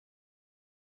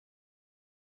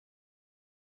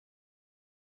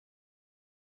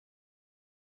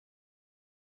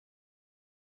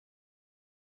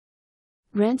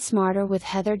Rent smarter with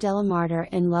Heather Delamarter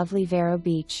in lovely Vero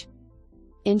Beach.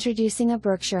 Introducing a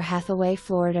Berkshire Hathaway,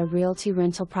 Florida Realty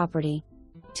rental property.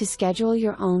 To schedule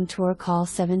your own tour, call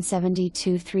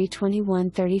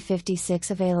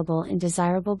 772-321-3056. Available in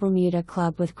desirable Bermuda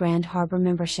Club with Grand Harbor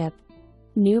membership.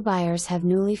 New buyers have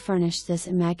newly furnished this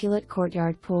immaculate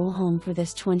courtyard pool home for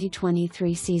this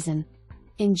 2023 season.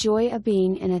 Enjoy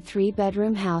being in a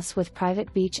 3-bedroom house with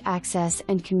private beach access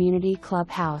and community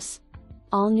clubhouse.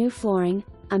 All new flooring,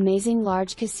 amazing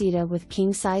large casita with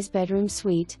king-size bedroom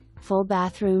suite, full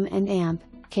bathroom and amp,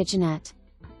 kitchenette.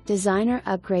 Designer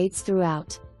upgrades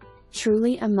throughout.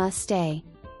 Truly a must-stay.